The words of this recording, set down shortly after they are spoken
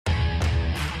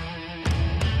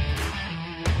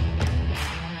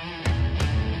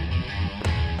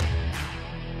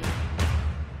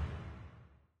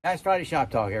Happy Friday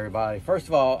Shop Talk, everybody. First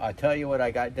of all, I'll tell you what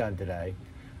I got done today.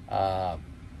 I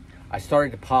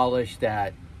started to polish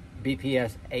that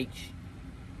BPS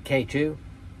HK2,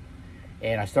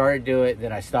 and I started to do it,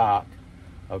 then I stopped.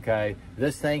 Okay,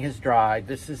 this thing has dried.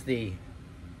 This is the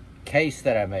case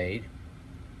that I made.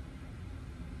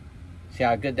 See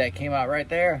how good that came out right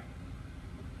there?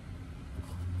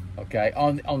 Okay,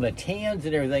 on the tins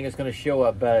and everything, it's going to show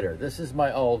up better. This is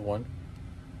my old one.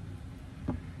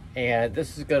 And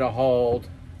this is going to hold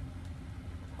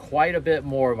quite a bit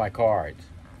more of my cards.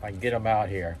 If I can get them out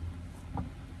here.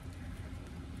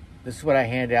 This is what I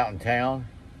hand out in town.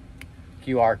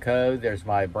 QR code. There's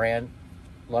my brand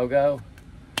logo.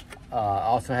 I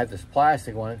also have this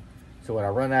plastic one. So when I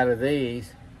run out of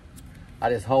these, I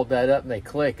just hold that up and they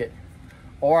click it.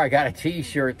 Or I got a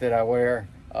t-shirt that I wear.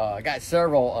 I got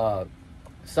several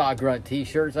Saw Grunt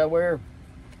t-shirts I wear.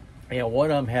 And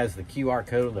one of them has the QR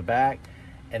code on the back.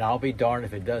 And I'll be darned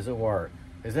if it doesn't work.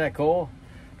 Isn't that cool?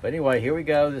 But anyway, here we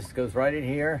go. This goes right in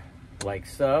here, like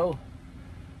so.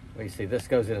 Let me see, this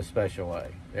goes in a special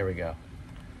way. There we go.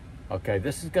 Okay,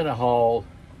 this is gonna hold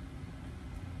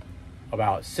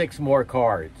about 6 more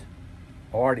cards.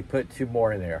 I already put 2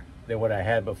 more in there than what I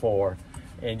had before.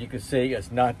 And you can see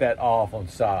it's not that off on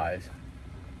size.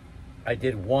 I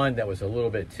did one that was a little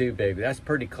bit too big. That's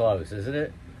pretty close, isn't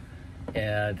it?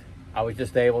 And I was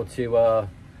just able to,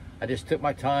 I just took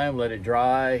my time, let it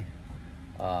dry,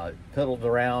 piddled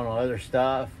around on other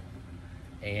stuff,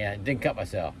 and didn't cut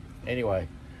myself. Anyway,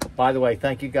 by the way,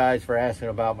 thank you guys for asking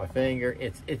about my finger.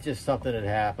 It's just something that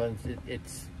happens.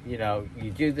 It's you know,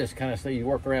 you do this kind of stuff, you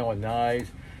work around with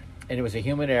knives, and it was a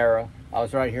human error. I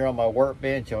was right here on my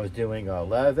workbench. I was doing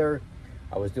leather.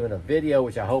 I was doing a video,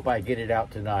 which I hope I get it out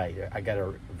tonight. I got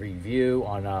a review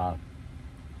on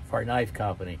for a knife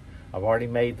company. I've already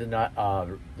made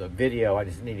the video. I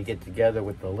just need to get together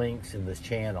with the links in this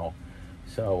channel.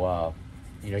 So,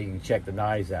 you know, you can check the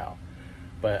knives out.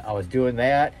 But I was doing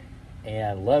that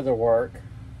and leather work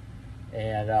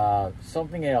and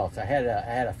something else. I had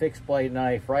a fixed blade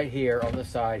knife right here on the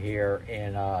side here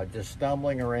and just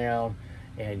stumbling around.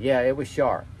 And yeah, it was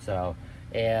sharp. So,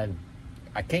 and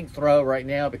I can't throw right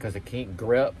now because I can't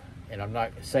grip and I'm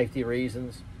not, safety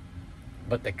reasons.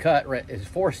 But the cut is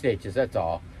 4 stitches, that's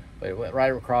all. But it went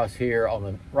right across here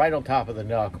right on top of the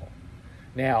knuckle.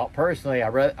 Now, personally,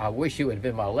 I wish it would have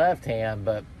been my left hand,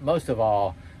 but most of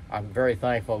all, I'm very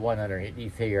thankful it wasn't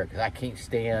underneath here because I can't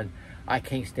stand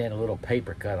a little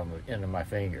paper cut on the end of my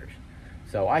fingers.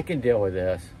 So I can deal with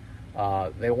this.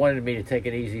 They wanted me to take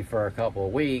it easy for a couple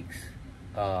of weeks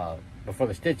before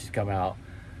the stitches come out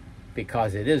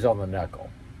because it is on the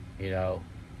knuckle, you know,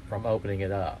 from opening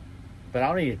it up. But I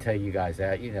don't need to tell you guys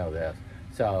that, you know this.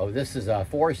 So this is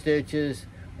 4 stitches.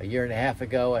 A year and a half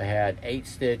ago, I had 8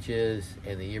 stitches,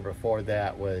 and the year before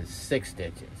that was 6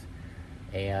 stitches.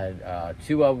 And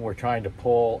 2 of them were trying to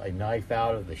pull a knife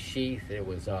out of the sheath. It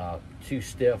was too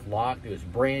stiff locked. It was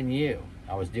brand new.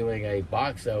 I was doing a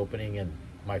box opening in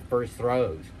my first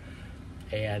throws,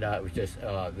 and it was just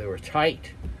they were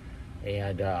tight.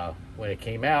 And when it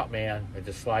came out, man, it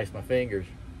just sliced my fingers,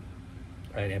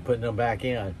 and putting them back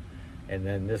in. And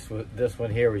then this one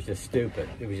here was just stupid.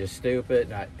 It was just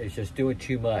stupid, and it was just doing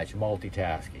too much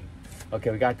multitasking.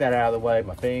 Okay, we got that out of the way.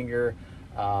 My finger,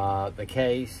 the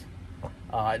case.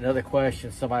 Another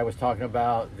question, somebody was talking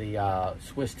about the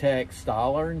Swiss Tech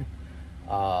Stollern.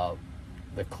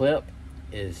 The clip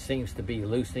seems to be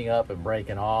loosening up and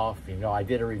breaking off. You know, I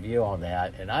did a review on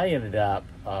that, and I ended up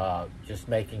just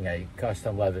making a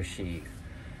custom leather sheath.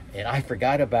 And I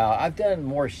forgot about, I've done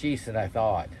more sheaths than I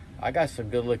thought. I got some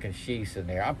good looking sheaths in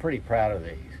there. I'm pretty proud of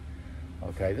these.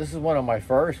 Okay, this is one of my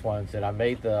first ones, and I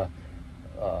made the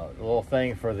little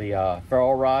thing for the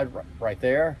ferrule rod right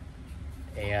there,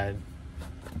 and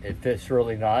it fits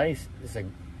really nice.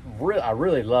 I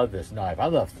really love this knife. I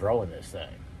love throwing this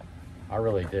thing. I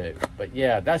really do. But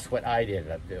yeah, that's what I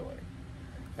ended up doing.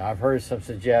 Now, I've heard some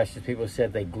suggestions. People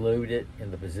said they glued it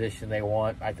in the position they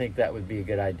want. I think that would be a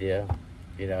good idea.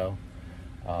 You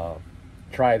know,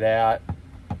 try that.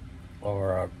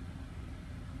 Or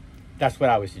that's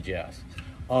what I would suggest.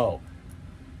 Oh,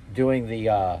 doing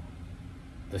the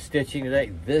stitching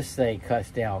today. This thing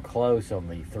cuts down close on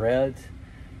the threads.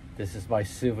 This is my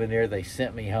souvenir they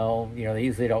sent me home. You know, they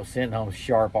usually don't send home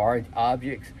sharp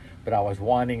objects, but I was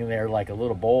wanting there like a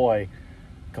little boy,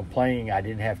 complaining I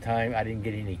didn't have time. I didn't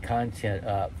get any content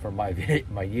up for my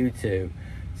YouTube,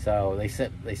 so they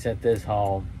sent this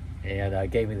home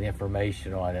and gave me the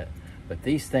information on it. But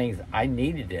these things, I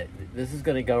needed it. This is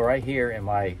going to go right here in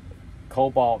my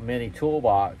Cobalt Mini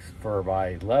toolbox for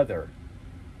my leather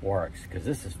works, because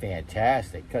this is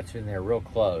fantastic. Cuts in there real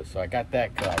close, so I got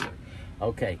that covered.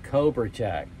 Okay, Cobra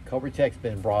Tech. Cobra Tech's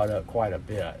been brought up quite a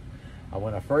bit. I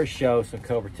want to first show some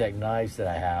Cobra Tech knives that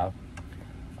I have.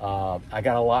 I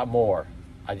got a lot more.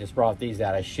 I just brought these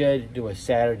out. I should do a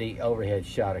Saturday overhead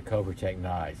shot of Cobra Tech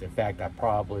knives. In fact, I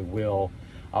probably will.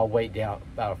 I'll wait down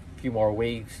about a few more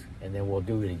weeks and then we'll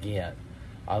do it again.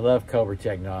 I love Cobra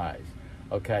Tech knives.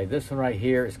 Okay, this one right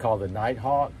here is called the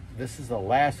Nighthawk. This is the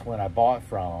last one I bought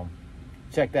from them.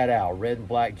 Check that out. Red and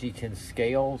black G10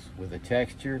 scales with the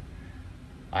texture.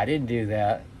 I didn't do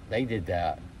that. They did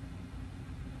that.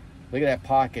 Look at that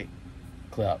pocket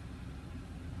clip.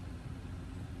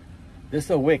 This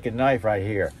is a wicked knife right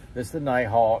here. This is the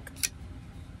Nighthawk.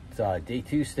 It's a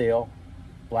D2 steel,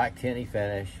 black tinny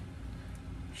finish.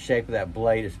 Shape of that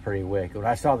blade is pretty wicked. When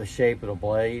I saw the shape of the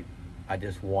blade, I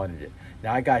just wanted it.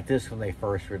 Now, I got this when they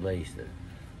first released it.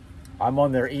 I'm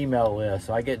on their email list,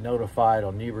 so I get notified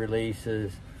on new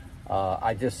releases.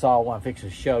 I just saw one I'm fixing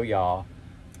to show y'all.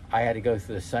 I had to go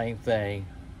through the same thing.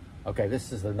 Okay,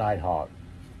 this is the Nighthawk.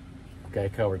 Okay,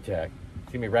 Cobra Tech.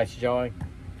 See me ratchet jawing?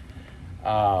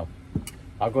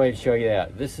 I'll go ahead and show you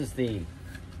that. This is the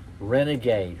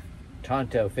Renegade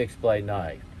Tonto fixed blade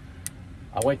knife.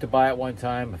 I went to buy it one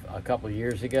time a couple of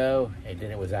years ago, and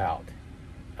then it was out.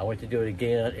 I went to do it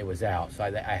again, it was out. So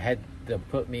I had to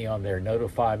put me on there,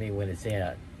 notify me when it's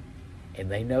in.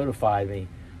 And they notified me,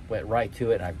 went right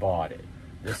to it, and I bought it.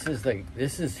 This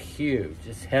is huge,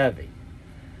 it's heavy.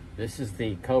 This is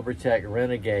the Cobra Tech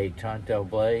Renegade Tonto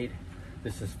blade.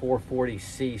 This is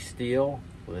 440C steel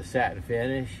with a satin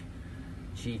finish.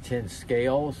 G10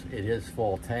 scales. It is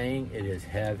full tang. It is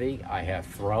heavy. I have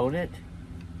thrown it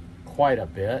quite a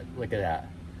bit. Look at that.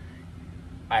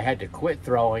 I had to quit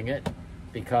throwing it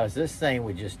because this thing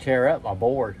would just tear up my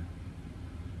board.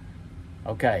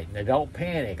 Okay, now don't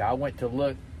panic. I went to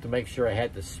look to make sure I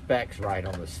had the specs right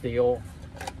on the steel,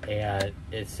 and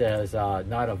it says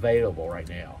not available right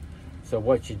now. So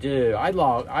what you do, I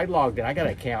logged in. I got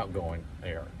an account going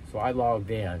there, so I logged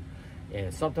in.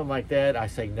 And something like that, I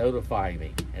say notify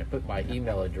me and put my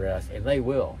email address, and they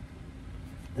will.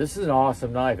 This is an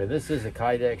awesome knife, and this is a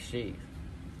Kydex sheath.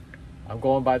 I'm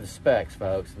going by the specs,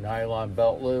 folks. Nylon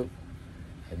belt loop,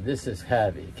 and this is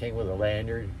heavy. It came with a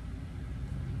lanyard.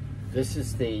 This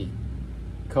is the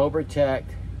Cobra Tech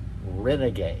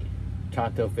Renegade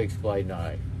Tonto fixed blade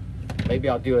knife. Maybe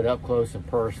I'll do it up close and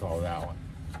personal with that one.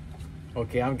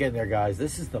 Okay, I'm getting there, guys.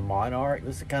 This is the Monarch.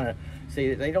 This is kind of,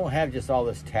 see, they don't have just all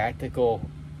this tactical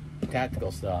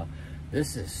stuff.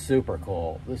 This is super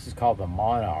cool. This is called the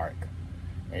Monarch,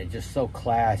 and it's just so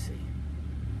classy.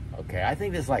 Okay, I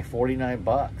think this is like 49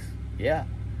 bucks. Yeah,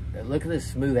 and look at this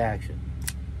smooth action.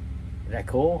 Isn't that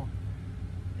cool?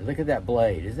 And look at that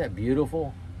blade. Isn't that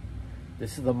beautiful?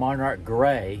 This is the Monarch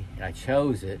Gray, and I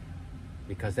chose it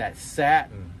because that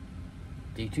satin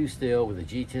D2 steel with the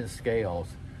G10 scales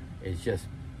is just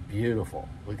beautiful.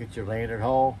 Look at your lanyard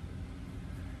hole,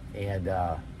 and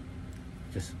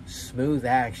just smooth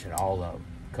action, all of them.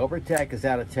 Cobra Tech is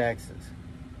out of Texas.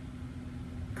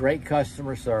 Great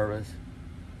customer service.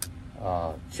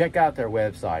 Check out their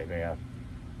website, man.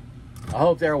 I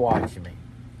hope they're watching me.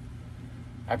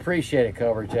 I appreciate it,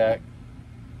 Cobra Tech.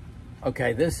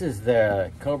 Okay, this is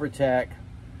the Cobra Tech.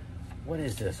 What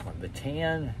is this one? The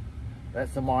Tan.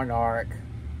 That's the Monarch.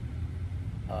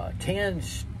 Tan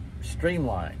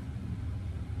Streamline.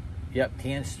 Yep,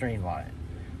 Tan Streamline.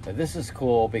 But this is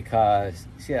cool because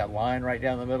see that line right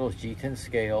down the middle is G10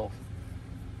 scales.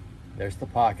 There's the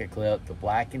pocket clip, the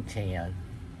black and tan,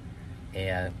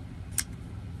 and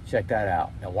check that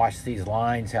out. Now watch these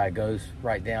lines, how it goes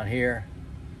right down here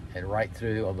and right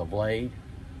through on the blade.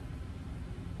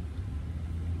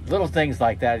 Little things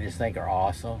like that I just think are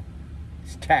awesome.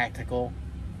 It's tactical.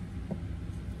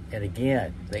 And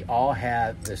again, they all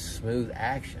have this smooth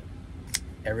action.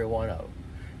 Every one of them.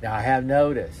 Now I have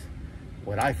noticed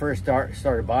when I first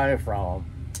started buying from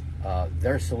them,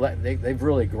 they've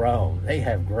really grown. They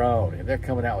have grown, and they're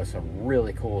coming out with some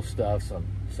really cool stuff.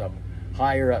 Some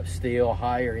higher up steel,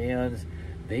 higher ends.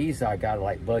 These I got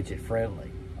like budget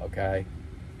friendly. Okay,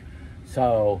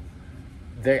 so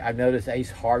I noticed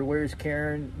Ace Hardware is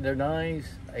carrying their knives.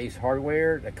 Ace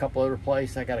Hardware, a couple other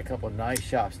places. I got a couple of knife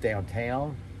shops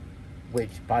downtown, which,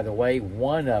 by the way,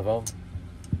 one of them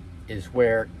is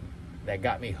where that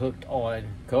got me hooked on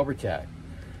Cobra Tech.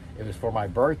 It was for my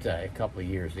birthday a couple of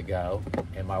years ago,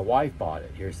 and my wife bought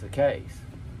it. Here's the case.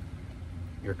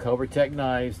 Your Cobra Tech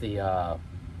knives, they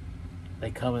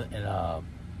come in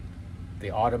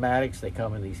the automatics. They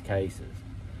come in these cases.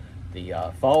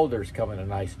 The folders come in a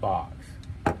nice box.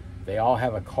 They all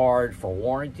have a card for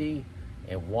warranty,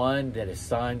 and one that is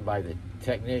signed by the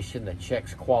technician that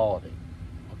checks quality.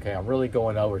 Okay, I'm really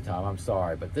going overtime, I'm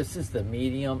sorry, but this is the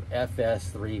medium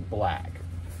FS3 black.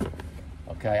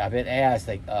 Okay, I've been asked,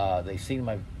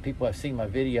 people have seen my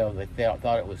video that they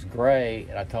thought it was gray,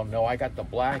 and I told them, no, I got the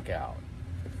black out.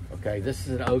 Okay, this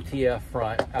is an OTF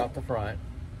front, out the front.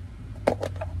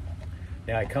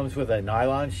 Now it comes with a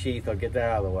nylon sheath. I'll get that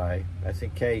out of the way. That's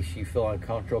in case you feel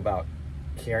uncomfortable about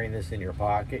carrying this in your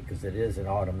pocket, because it is an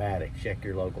automatic. Check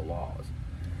your local laws.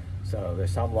 So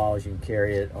there's some laws you can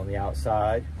carry it on the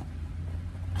outside.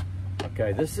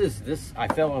 Okay, I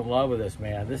fell in love with this,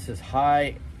 man. This is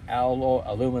high alloy,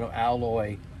 aluminum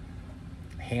alloy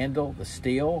handle, the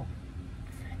steel.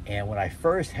 And when I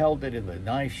first held it in the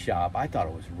knife shop, I thought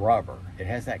it was rubber. It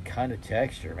has that kind of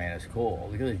texture, man. It's cool.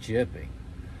 Look at the jipping.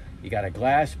 You got a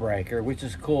glass breaker, which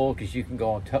is cool because you can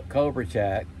go on Cobra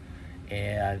Tech,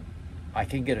 and I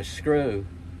can get a screw.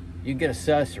 You can get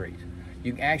accessories.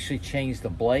 You can actually change the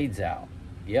blades out.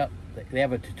 Yep, they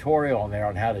have a tutorial on there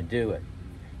on how to do it.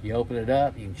 You open it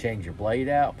up, you can change your blade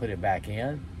out, put it back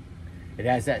in. It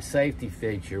has that safety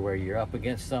feature where you're up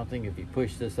against something. If you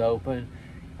push this open,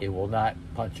 it will not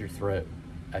puncture through.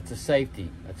 That's a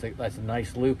safety. That's a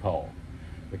nice loophole.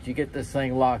 But you get this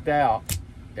thing locked out,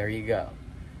 there you go.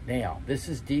 Now, this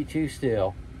is D2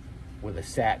 steel with a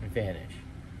satin finish.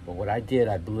 But what I did,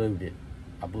 I blued it.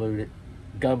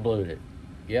 Gun blued it.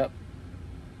 Yep.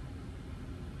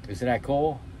 Isn't that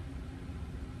cool?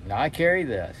 Now I carry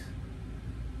this.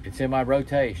 It's in my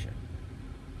rotation.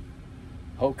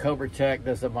 Hope Cobra Tech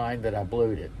doesn't mind that I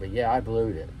blued it. But yeah, I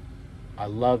blued it. I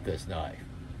love this knife.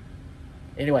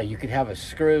 Anyway, you could have a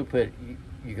screw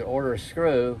you could order a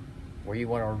screw where you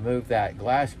want to remove that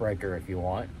glass breaker if you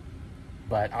want.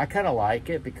 But I kind of like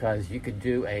it because you could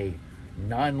do a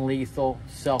non-lethal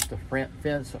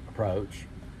self-defense approach.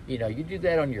 You know, you do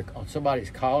that on somebody's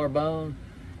collarbone,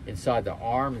 inside their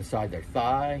arm, inside their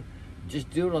thigh. Just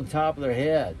do it on top of their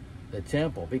head, the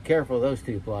temple. Be careful of those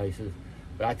two places.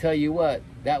 But I tell you what,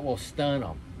 that will stun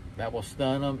them. That will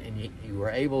stun them, and you were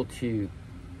able to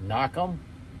knock them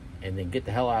and then get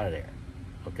the hell out of there.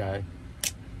 Okay?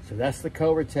 So that's the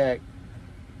Cobra Tech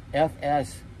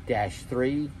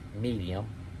FS-3 medium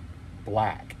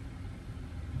black.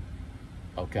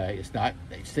 Okay, it's not,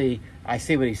 see, I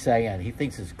see what he's saying. He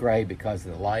thinks it's gray because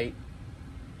of the light.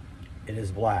 It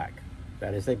is black.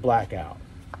 That is a blackout.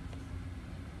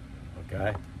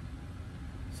 Okay,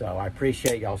 so I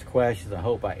appreciate y'all's questions. I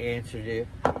hope I answered you.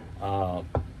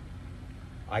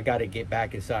 I got to get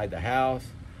back inside the house.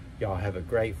 Y'all have a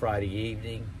great Friday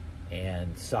evening,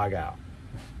 and SOG out.